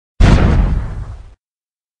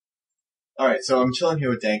Alright, so I'm chilling here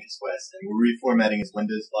with Dankus West, and we're reformatting his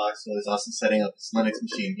Windows box, so he's also setting up his Linux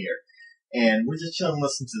machine here. And we're just chilling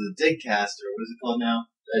listening to the Digcast, or what is it called now?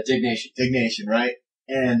 Dignation. Dignation, right?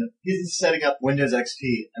 And he's setting up Windows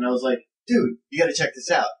XP, and I was like, dude, you gotta check this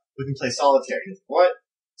out. We can play solitaire. He's like, what?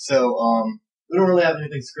 So, we don't really have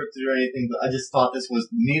anything scripted or anything, but I just thought this was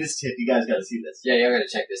the neatest tip. You guys gotta see this. Yeah, you gotta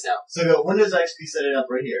check this out. So go Windows XP, set it up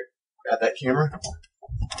right here. Grab that camera.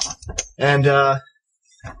 And,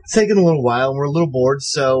 it's taking a little while, and we're a little bored,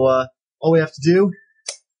 so all we have to do,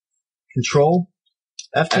 Control,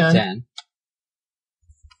 F10. F10.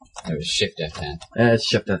 It was Shift F10. It's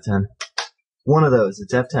Shift F10. One of those,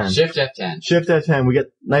 it's F10. Shift F10. Shift F10, we get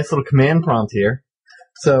a nice little command prompt here.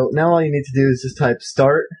 So now all you need to do is just type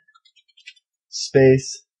start,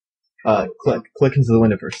 space, click into the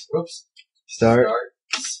window first. Whoops. Start,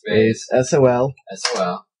 Space, SOL.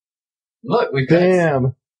 SOL. Look, we've got...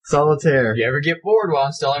 Bam! Solitaire. If you ever get bored while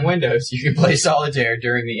installing Windows, you can play Solitaire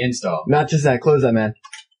during the install. Not just that, close that, man.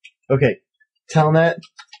 Okay, telnet,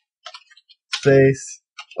 space,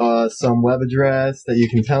 some web address that you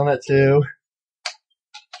can telnet to.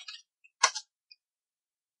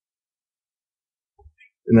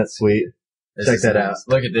 Isn't that sweet? Check that out.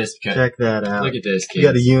 Look at this. Check that out. Look at this, kids. You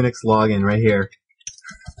got a Unix login right here.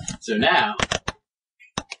 So now,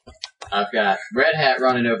 I've got Red Hat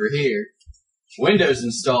running over here, Windows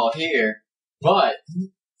installed here, but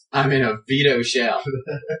I'm in a Vito shell.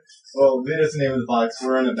 Well, Vito's the name of the box.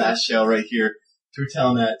 We're in a bash shell right here through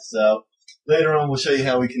Telnet. So later on, we'll show you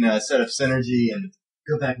how we can set up Synergy and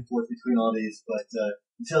go back and forth between all these. But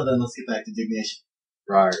until then, let's get back to Dignation.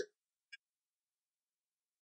 Right.